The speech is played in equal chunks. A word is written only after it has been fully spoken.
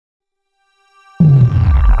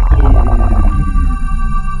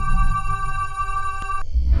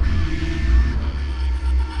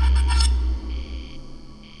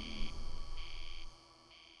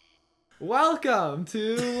Welcome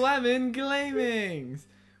to Lemon Glamings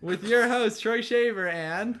with your host Troy Shaver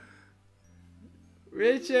and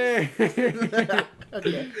Richard.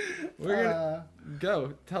 Okay. We're gonna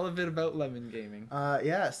go tell a bit about Lemon Gaming.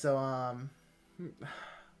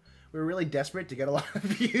 We're really desperate to get a lot of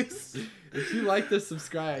views. If you like this,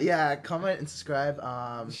 subscribe. Yeah, comment and subscribe.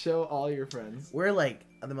 Show all your friends. We're like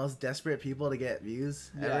the most desperate people to get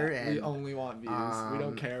views ever, and we only want views. We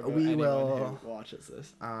don't care about we anyone who watches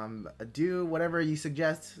this. Do whatever you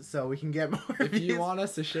suggest so we can get more If views. you want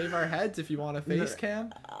us to shave our heads, if you want a face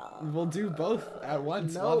cam, we'll do both at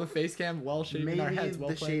once. We'll have a face cam while shaving our heads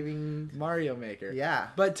while playing Mario Maker. Yeah.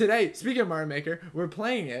 But today, speaking of Mario Maker, we're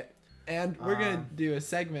playing it, and we're gonna do a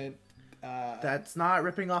segment that's not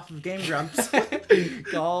ripping off of Game Grumps.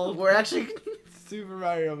 called We're actually Super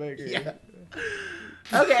Mario Maker. Yeah.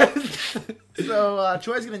 Okay. So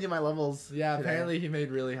Troy's gonna do my levels. Yeah, today. Apparently he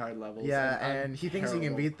made really hard levels. Yeah, and he thinks he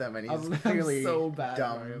can beat them, and he's I'm clearly so bad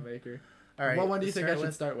dumb. at Mario Maker. All right. What one do you think I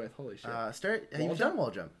should start with? Holy shit. You've done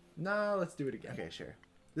wall jump. No, let's do it again. Okay, sure.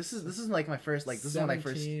 This is like my first this is when I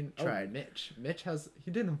first tried. Oh, Mitch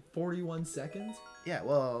he did in 41 seconds. Yeah,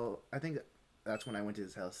 well, I think that's when I went to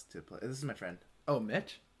his house to play. This is my friend. Oh,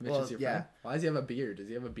 Mitch is your friend. Why does he have a beard? Does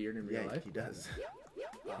he have a beard in real life? He does.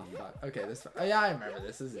 Oh, fuck. Okay, yeah, I remember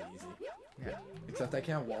this. This is easy. Yeah. Except I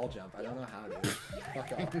can't wall jump. I don't know how to.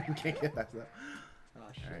 Fuck off. Can't get that stuff. Oh,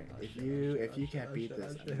 shit. All right. Oh, If you can't beat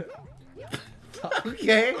this.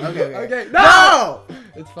 Okay. Okay. No!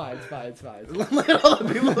 It's fine. Look at all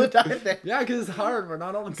the people who died there. Yeah, because it's hard. We're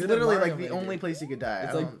not all It's good literally at Mario like the Maker. only place you could die.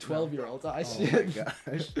 It's like 12-year-olds. Oh, Oh shit. my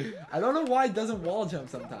gosh. I don't know why it doesn't wall jump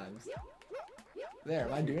sometimes. There,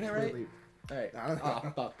 am I doing it right? Alright. I don't know. Oh,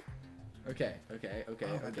 fuck. Okay.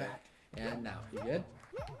 And now, you good?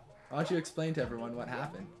 Why don't you explain to everyone what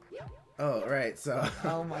happened? Oh, right. So.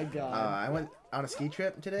 Oh my god. I went on a ski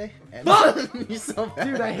trip today, and you're so bad.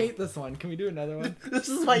 Dude, I hate this one. Can we do another one? This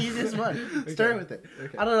is my easiest one. Okay. Start with it.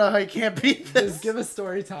 Okay. I don't know how you can't beat this. Just give us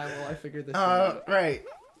story time while I figure this out. Right.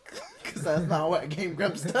 Because that's not what Game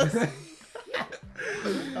Grumps does. Hey,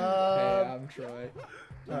 I'm Troy.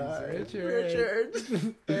 He's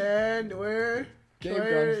Richard. And we're Game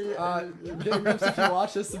Troy, Grumps. Game Grumps, if you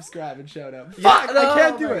watch this, subscribe and shout out. Yeah, Fuck! no, I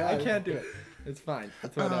can't do my it. God. I can't do it. It's fine.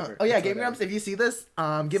 It's whatever. Oh yeah, It's Game whatever. Grumps, if you see this,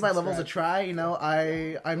 give my levels a try. You know,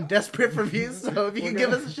 I'm desperate for views, so if you can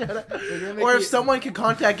give us a shout out, or if someone can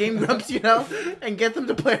contact Game Grumps, you know, and get them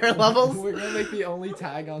to play our levels. We're gonna make the only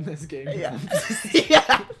tag on this game. Yeah,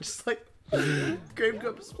 yeah, just like Game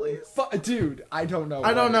Grumps, please. Dude, I don't know.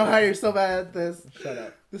 I don't know how you're so bad at this. Shut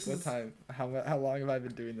up. What time? How long have I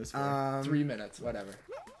been doing this for? 3 minutes. Whatever.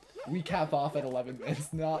 We cap off at 11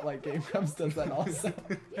 minutes, not like Game Grumps does that also.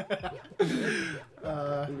 We're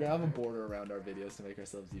gonna have a border around our videos to make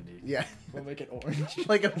ourselves unique. Yeah. We'll make it orange.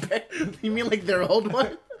 Like you mean like their old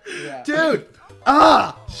one? Yeah. Dude!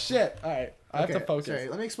 Shit! Alright, I have to focus. Sorry,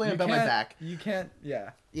 let me explain about my back. You can't,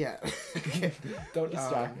 yeah. Yeah. Okay. Don't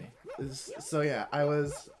distract me. So yeah, I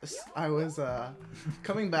was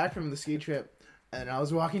coming back from the ski trip, and I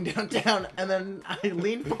was walking downtown, and then I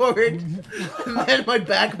leaned forward, and then my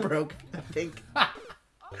back broke, I think.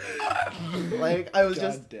 Like, I was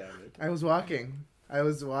God damn it. I was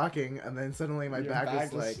walking, and then suddenly my Your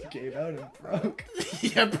back was like... gave out and broke.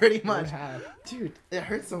 Yeah, pretty much. Half. Dude, it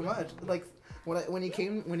hurt so much. Like, when he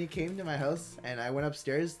came to my house and I went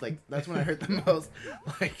upstairs, like that's when I hurt the most.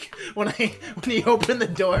 Like when he opened the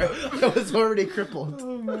door, I was already crippled.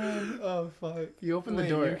 Oh man, oh fuck. He opened the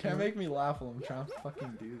door. You can't make me laugh while I'm trying to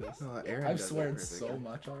fucking do this. Aaron I've does sweared that so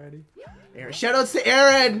much already. Aaron, shoutouts to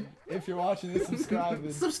Aaron. If you're watching this, subscribe.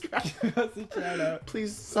 Subscribe. Give us a shout out.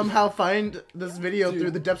 Please somehow find this video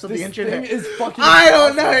through the depths of the internet. This thing is fucking I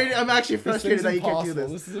don't know. impossible. I'm actually frustrated that you can't do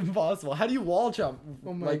this. This is impossible. How do you wall jump?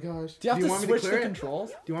 Oh my gosh. Do you have to want me switch clear the it?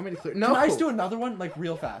 controls? Do you want me to clear? No. Can I just do another one like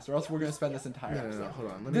real fast, or else we're gonna spend this entire No, episode. hold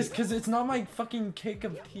on. Let me... This because it's not my fucking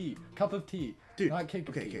cup of tea. Dude, not cake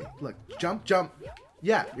of tea. Okay. Look, jump.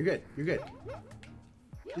 Yeah, you're good.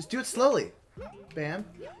 Just do it slowly. Bam.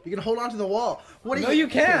 You can hold on to the wall. What do No, you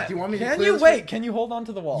can't. Okay, do you want me to Can clear you this wait? Can you hold on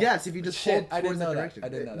to the wall? Yes, if you just Shit, hold I didn't towards the know that. direction. I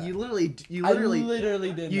didn't know that. You literally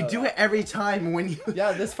did. You do it every time when you.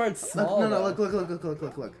 Yeah, this part's small. No.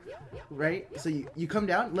 Look. Right. So you come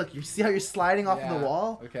down. Look, you see how you're sliding off of the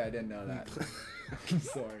wall. Okay, I didn't know that. I'm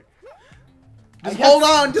sorry. Just hold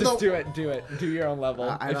on to the. Just do it. Do your own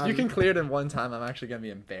level. If you can clear it in one time, I'm actually gonna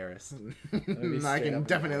be embarrassed. I can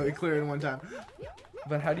definitely clear it in one time.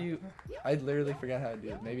 But how do you... I literally forgot how to do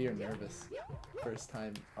it. Maybe you're nervous. First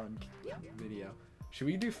time on video. Should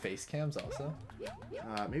we do face cams also?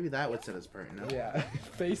 Maybe that would set us apart, you know? Yeah,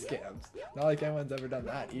 face cams. Not like anyone's ever done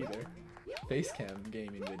that either. face cam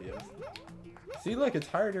gaming videos. See, look, it's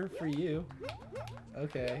harder for you.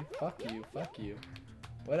 Okay, fuck you, fuck you.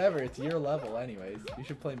 Whatever, it's your level anyways. You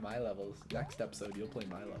should play my levels. Next episode, you'll play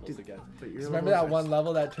my levels again. Remember that one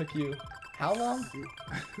level that took you, how long?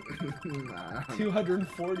 Nah,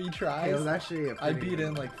 240 tries? it was actually I beat it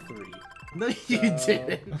in like 3. No, you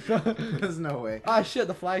didn't. There's no way. Ah, shit,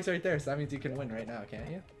 the flag's right there, so that means you can win right now, can't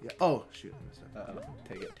you? Yeah. Oh, shoot. Uh-oh,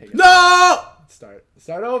 take it. No! Start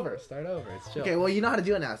over, it's chill. Okay, well, you know how to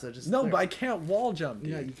do it now, so just... No, but I can't wall jump,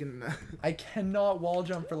 dude. Yeah, you can... I cannot wall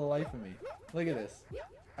jump for the life of me. Look at this.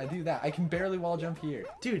 I do that. I can barely wall jump here.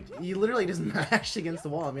 Dude, you literally just mashed against the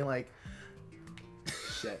wall. I mean, like...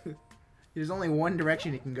 Shit. There's only one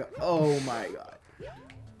direction you can go. Oh my god.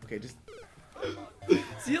 Okay, just...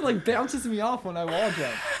 See, it like bounces me off when I wall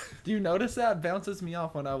jump. Do you notice that? It bounces me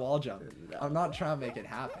off when I wall jump. No. I'm not trying to make it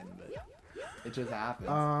happen, but it just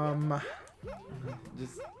happens.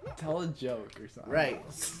 Just tell a joke or something. Right.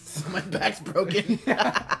 My back's broken.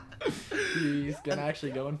 He's gonna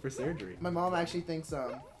actually go in for surgery. My mom actually thinks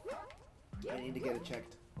I need to get it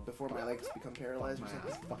checked before my legs become paralyzed or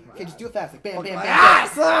something. Okay, just do it fast. Like bam, bam, bam,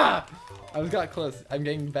 bam. I got close. I'm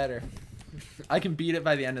getting better. I can beat it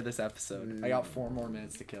by the end of this episode. I got 4 more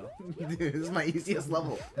minutes to kill. Dude, this is my easiest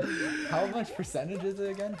level. How much percentage is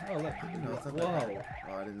it again? Oh, look. No, it's not Whoa. that.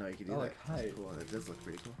 Oh, I didn't know you could do that. Like, That's height. cool. That does look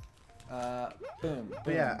pretty cool. Boom.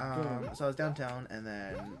 But yeah, boom. so I was downtown and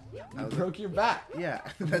then I You was broke your back. yeah,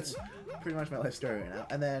 that's pretty much my life story right now.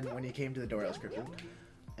 And then when you came to the door, I was crippled.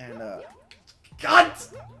 And God!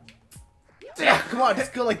 yeah, come on,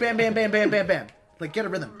 just go like bam, bam, bam, bam, bam, bam. Like get a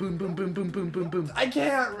rhythm. Boom, boom, boom, boom, boom, boom, boom. I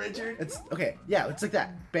can't, Richard. It's okay. Yeah, it's like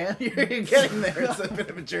that. Bam, you're getting there. It's a bit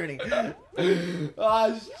of a journey.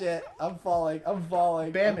 Oh shit! I'm falling.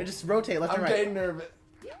 Bam, and just rotate left and I'm right. getting nervous.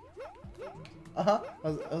 That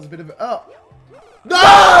was a bit of a... Oh!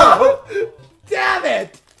 No! Damn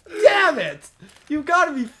it! Damn it! You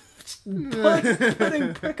gotta be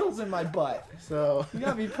putting pickles in my butt. So... You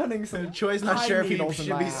gotta be putting some Choi's not pine sure if he needles in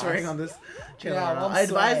should my be swearing ass. on this channel. Yeah, or not. well, I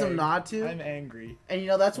advise him swearing. not to. I'm angry. And you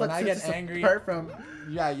know, that's what When I sets get us angry- apart from...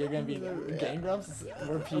 Yeah, you're gonna be Game Grumps?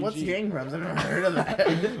 We're PG. What's Gang Grumps? I've never heard of that.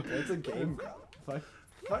 What's a Game Grump?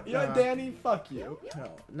 Fuck. You know, Danny, fuck you.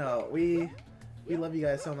 No, we love you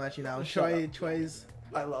guys so much, you know. Choi's...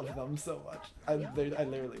 I love them so much. I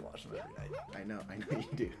literally watch them every night. I know you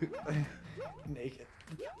do. Naked.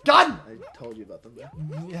 God! I told you about them,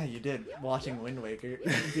 though. Yeah, you did. Watching Wind Waker.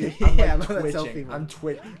 Dude, I'm yeah, like no, that selfie twitching.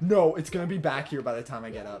 one. I'm No, it's gonna be back here by the time I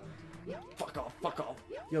get up. Fuck off.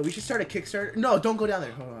 Yo, we should start a Kickstarter. No, don't go down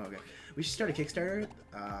there. Hold on, okay. We should start a Kickstarter,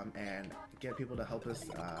 and get people to help us,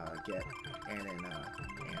 get Ann and,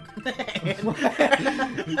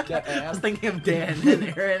 Get I was Ann. thinking of Dan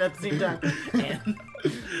and Aaron at the same time.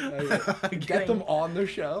 Ann. Get them on the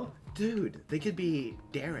show? Dude, they could be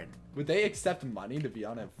Darren. Would they accept money to be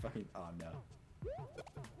on a fucking... Oh, no.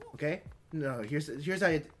 Okay? No, here's how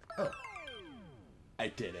you... Oh. I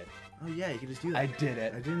did it. Oh, yeah, you can just do that. I did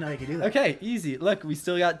it. I didn't know you could do that. Okay, easy. Look, we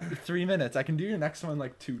still got 3 minutes. I can do your next one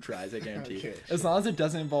like 2 tries, I guarantee. Okay. As long as it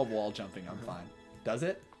doesn't involve wall jumping, I'm fine. Does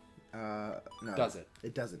it? No. Does it?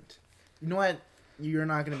 It doesn't. You know what? You're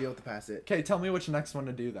not going to be able to pass it. Okay, tell me which next one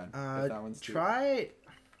to do then. If that one's too... Try...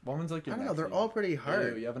 What one's like your I don't know, next they're one? all pretty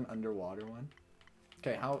hard. Ew, you have an underwater one?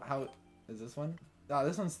 Okay, how... Is this one? Oh,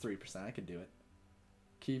 this one's 3%. I could do it.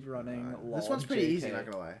 Keep running. This lol, one's pretty JK. easy, not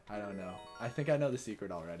gonna lie. I don't know. I think I know the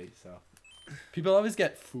secret already, so... People always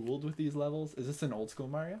get fooled with these levels. Is this an old school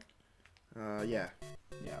Mario? Yeah.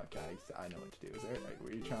 Yeah, okay, I know what to do. Is there, like,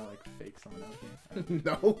 were you trying to, like, fake someone out here?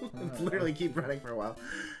 No. It's literally keep running for a while.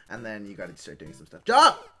 And then you gotta start doing some stuff.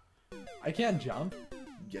 Jump! I can't jump?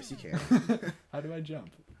 Yes, you can. How do I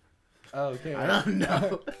jump? Oh, okay. I don't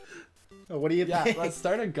know. Oh, what do you Yeah, think? let's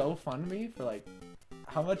start a GoFundMe for, like...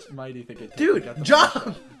 How much money do you think it takes Dude, to get them jump! on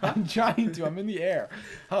the show? I'm trying to. I'm in the air.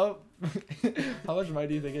 How much money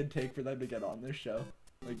do you think it'd take for them to get on this show?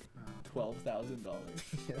 Like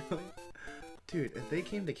 $12,000. Dude, if they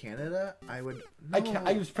came to Canada, I would. No.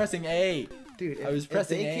 I was pressing A. Dude, I was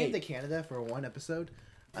pressing if they A. came to Canada for one episode,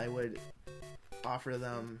 I would offer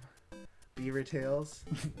them beaver tails.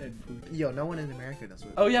 And food. Yo, no one in America knows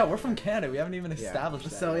what. Oh yeah, we're from Canada. We haven't even established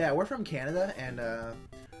that. So yet. yeah, we're from Canada, and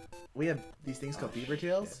we have these things called beaver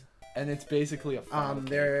tails. And it's basically a funnel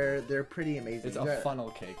cake. They're pretty amazing. It's a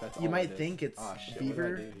funnel cake. That's all You might it is. think it's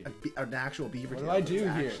beaver. an actual beaver What tail. do I do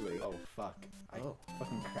but here? it's actually- Oh fuck! I Oh.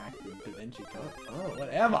 fucking cracked the Da Vinci Code. Oh.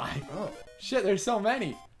 What am I? Oh. Shit! There's so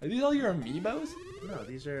many. Are these all your amiibos? No,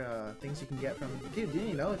 these are things you can get from. Dude, didn't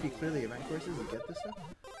you know if you clear the event courses, you get this stuff?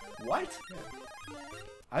 What?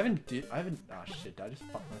 I haven't. Oh shit! Did I just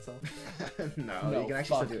fuck myself? No, No, you can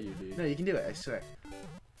actually fuck still do you, it. dude. No, you can do it. I swear.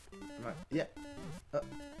 Come on. Yeah.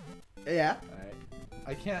 Yeah. Alright.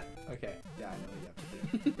 I can't. Okay. Yeah, I know what you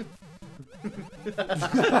have to do.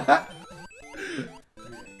 Okay.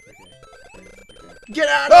 Get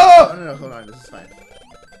out! Oh! No, no, hold on. This is fine.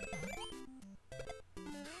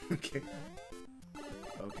 Okay.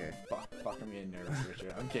 Okay. Fuck, I'm getting nervous,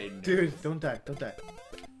 Richard. I'm getting nervous. Dude, don't die. Don't die.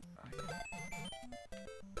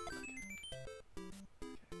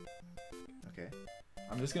 Okay.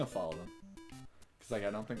 I'm just gonna follow them. Cause like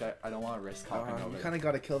I don't want to risk hopping over. You kind of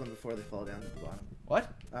gotta kill them before they fall down to the bottom.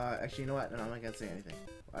 What? Actually, you know what? No, I'm not gonna say anything.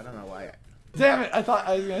 I don't know why. Damn it! I thought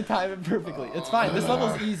I was gonna time it perfectly. It's fine. This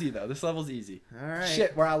level's easy though. This level's easy. All right.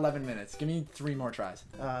 Shit, we're at 11 minutes. Give me 3 more tries.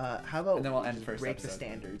 How about And then we'll end just first break the episode.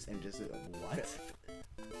 standards and just What?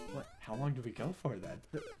 What? How long do we go for then?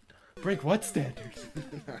 Break what standards?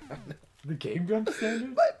 The Game Grumps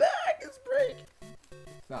standards? My back is break.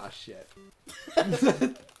 Ah shit.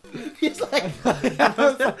 He's like, all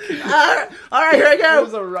right, here I It go.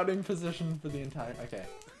 was a running position for the entire. Okay.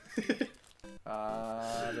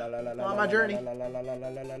 On my journey.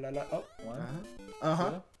 Oh, one. Uh-huh.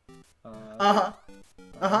 Two, Uh-huh.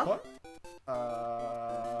 Uh-huh. four.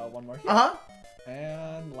 One more. Here. Uh-huh.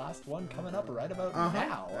 And last one coming up right about Uh-huh.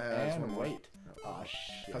 now. That's one And more. wait. Oh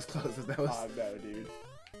shit. How close as that was. Oh no, dude.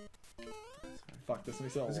 Fuck, this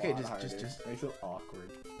makes it a It's lot okay, harder. just- Makes it awkward.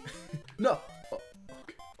 No. Oh,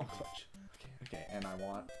 clutch. Okay, and I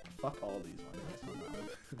want fuck all these ones.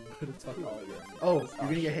 I just want to fuck all of yours. Oh, you're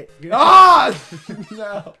gonna get hit. You're Ah!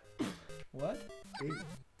 No. What? gonna...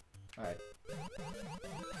 Alright.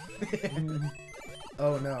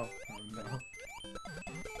 Oh no. Oh no.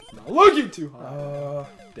 It's not looking too hard.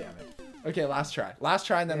 Damn it. Okay, last try. Last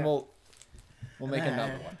try, and then Yeah. we'll make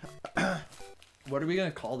another one. What are we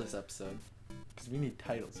gonna call this episode? Because we need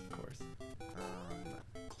titles, of course.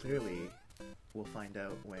 Clearly, we'll find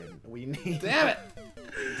out when we need. Damn it!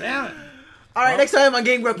 Damn it! All right, next time on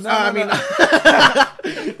Game Grumps. That's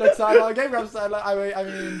not on Game Grumps. I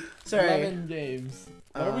mean, Sorry. Lemon Games.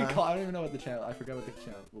 What are we call? I don't even know what the channel. I forgot what the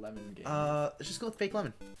channel. Lemon Games. Let's just go with Fake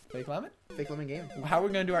Lemon. Fake Lemon. Fake Lemon Game. How are we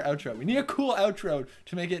gonna do our outro? We need a cool outro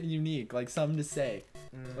to make it unique, like something to say.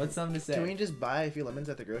 What's something to say? Can we just buy a few lemons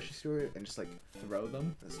at the grocery store and just like Throw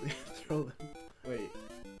them? throw them? Wait,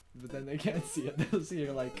 but then they can't see it. They'll see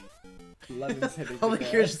your like lemons hitting. Oh, the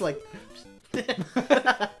like you're grass. just like.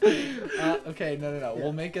 Okay, no. Yeah.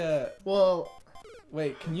 We'll make a. Well,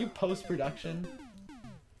 Wait, can you post production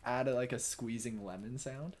add like a squeezing lemon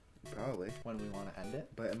sound probably, when we want to end it?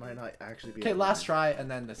 but it might not actually be. Okay, a last lemon. try, and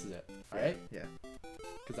then this is it. All right? Yeah.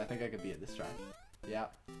 Because I think I could beat it this try.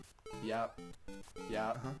 Yep. Yep.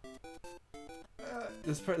 Yep. That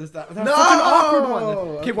was such an awkward one.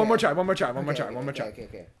 Okay, one more try. One more try.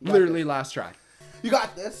 Okay. You Literally last try.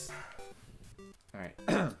 got this. All right.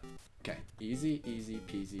 Okay. Easy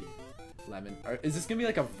peasy. Lemon. Is this gonna be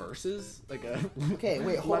like a versus? Like a. Okay,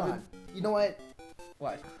 wait, hold lemon? on. You know what?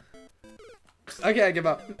 What? Okay, I give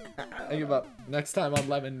up. Next time on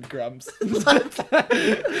Lemon Grumps.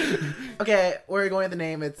 Okay, we're going with the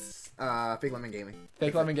name. It's Fake Lemon Gaming.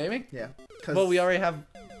 Fake Lemon Gaming? Yeah. Well, we already have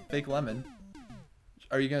Fake Lemon.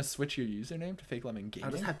 Are you gonna switch your username to Fake Lemon I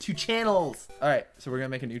Gaming? just have 2 channels. All right, so we're gonna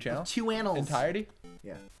make a new channel. 2 annals. Entirety?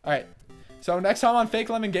 Yeah. All right. So next time on Fake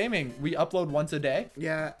Lemon Gaming, we upload once a day.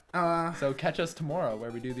 Yeah. So catch us tomorrow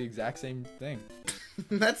where we do the exact same thing.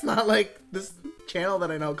 That's not like this channel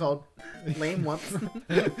that I know called Lame Wumps. Tame.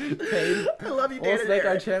 I love you, We'll Dan. make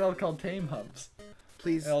our channel called Tame Humps.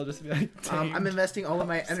 Please. It'll just be like Tame. I'm investing all of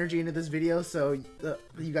my energy into this video so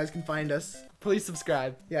you guys can find us. Please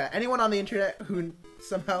subscribe. Yeah, anyone on the internet who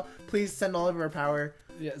somehow, please send all of our power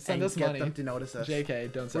Yeah, send and us get money. them to notice us.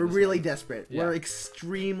 JK, don't send We're us really money. desperate. Yeah. We're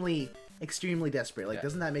extremely desperate. Like, Yeah.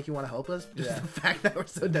 doesn't that make you want to help us? Just Yeah. the fact that we're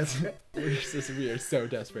so desperate. We are so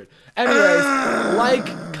desperate. Anyways,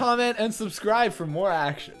 like, comment, and subscribe for more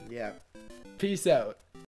action. Yeah. Peace out.